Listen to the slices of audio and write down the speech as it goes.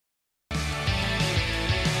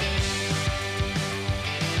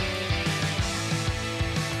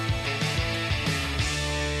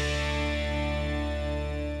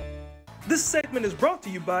This segment is brought to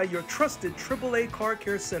you by your trusted AAA Car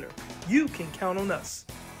Care Center. You can count on us.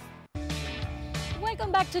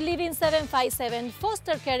 Welcome back to Living 757.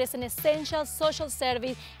 Foster care is an essential social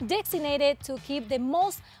service designated to keep the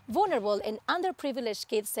most vulnerable and underprivileged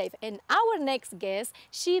kids safe. And our next guest,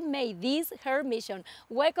 she made this her mission.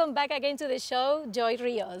 Welcome back again to the show, Joy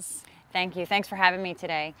Rios. Thank you. Thanks for having me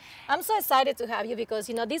today. I'm so excited to have you because,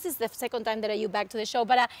 this is the second time that you're back to the show.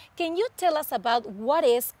 But can you tell us about what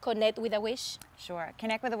is Connect with a Wish? Sure.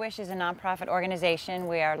 Connect with a Wish is a nonprofit organization.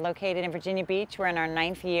 We are located in Virginia Beach. We're in our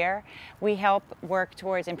 9th year. We help work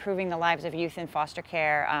towards improving the lives of youth in foster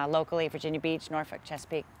care locally, Virginia Beach, Norfolk,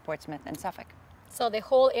 Chesapeake, Portsmouth, and Suffolk. So the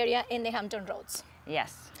whole area in the Hampton Roads.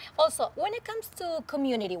 Yes. Also, when it comes to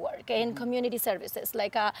community work and community services,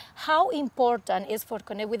 how important is for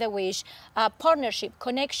Connect with a Wish, partnership,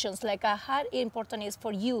 connections, how important is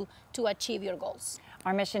for you to achieve your goals?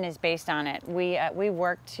 Our mission is based on it. We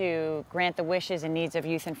work to grant the wishes and needs of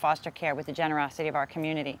youth in foster care with the generosity of our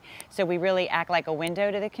community. So we really act like a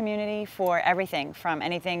window to the community for anything from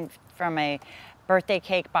a birthday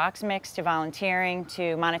cake box mix to volunteering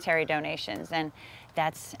to monetary donations. And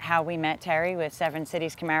that's how we met Terry with Seven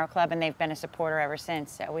Cities Camaro Club, and they've been a supporter ever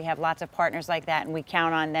since. So we have lots of partners like that, and we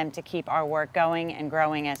count on them to keep our work going and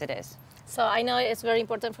growing as it is. So I know it's very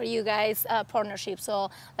important for you guys, partnership. So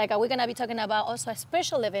we're gonna be talking about also a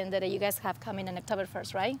special event that you guys have coming on October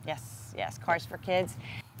 1st, right? Yes, yes, Kars4Kids.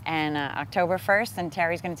 And October 1st, and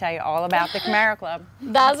Terry's going to tell you all about the Camaro Club.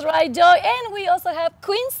 That's right, Joy. And we also have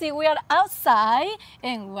Quincy. We are outside.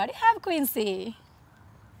 And what do you have, Quincy?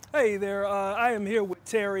 Hey there, I am here with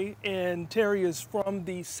Terry, and Terry is from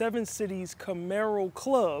the Seven Cities Camaro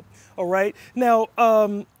Club, all right? Now,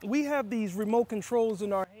 we have these remote controls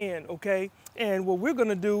in our hand, okay? And what we're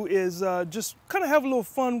gonna do is just kind of have a little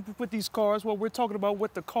fun with these cars while we're talking about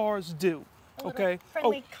what the cars do, okay?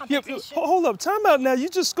 Friendly competition. Yeah, hold up, time out now. You're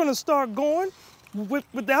just gonna start going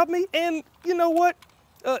without me? And you know what?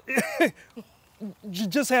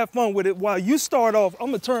 Just have fun with it. While you start off, I'm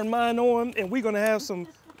gonna turn mine on, and we're gonna have some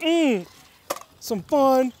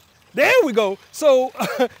fun. There we go. So,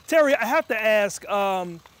 Terry, I have to ask,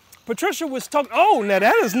 Patricia was talking, oh, now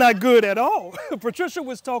that is not good at all. Patricia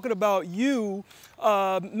was talking about you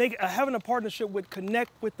having a partnership with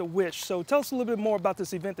Connect with the Wish. So tell us a little bit more about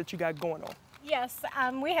this event that you got going on. Yes,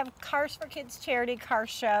 we have Kars4Kids Charity Car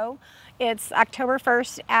Show. It's October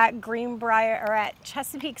 1st at Greenbrier, or at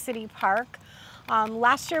Chesapeake City Park.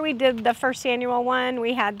 Last year we did the first annual one.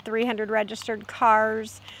 We had 300 registered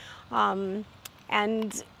cars and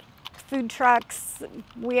food trucks.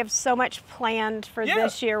 We have so much planned for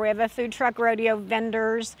this year. We have a food truck rodeo,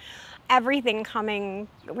 vendors, everything coming.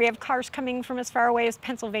 We have cars coming from as far away as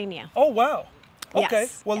Pennsylvania. Oh, wow. Okay,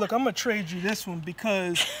 Yes. well, look, I'm going to trade you this one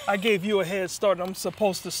because I gave you a head start. I'm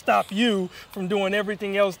supposed to stop you from doing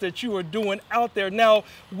everything else that you are doing out there. Now,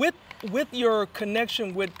 with your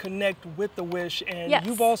connection with Connect with the Wish, and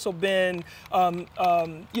you've also been,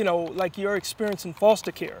 your experience in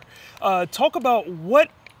foster care. Talk about what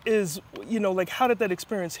is, how did that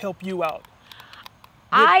experience help you out?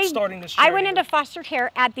 Starting this I went into foster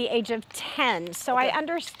care at the age of 10, so I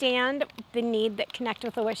understand the need that Connect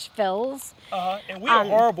with the Wish fills. And we are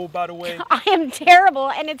horrible, by the way. I am terrible,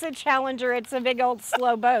 and it's a Challenger. It's a big old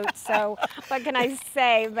slow boat, so what can I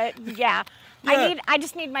say? But yeah. I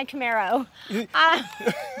just need my Camaro.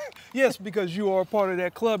 Yes, because you are a part of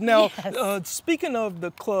that club. Now, speaking of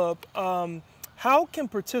the club, how can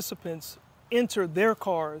participants enter their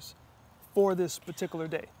cars for this particular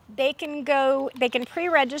day? They can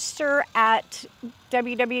pre-register at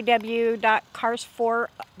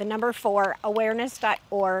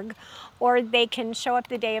www.kars4awareness.org, or they can show up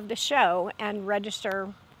the day of the show and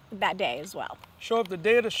register that day as well. Show up the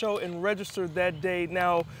day of the show and register that day.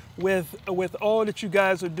 Now, with all that you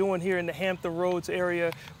guys are doing here in the Hampton Roads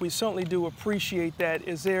area, we certainly do appreciate that.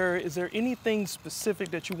 Is there anything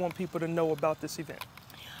specific that you want people to know about this event?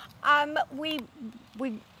 We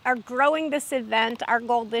are growing this event. Our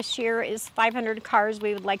goal this year is 500 cars.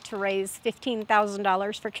 We would like to raise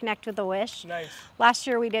 $15,000 for Connect with a Wish. Nice. Last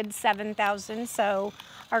year we did 7,000, so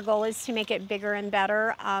our goal is to make it bigger and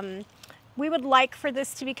better. We would like for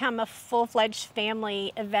this to become a full-fledged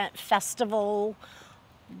family event festival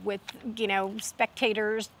with,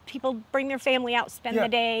 spectators. People bring their family out, spend the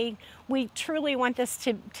day. We truly want this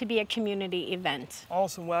to be a community event.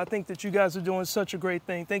 Awesome. Well, I think that you guys are doing such a great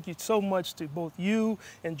thing. Thank you so much to both you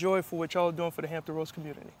and Joy for what y'all are doing for the Hampton Roads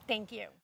community. Thank you.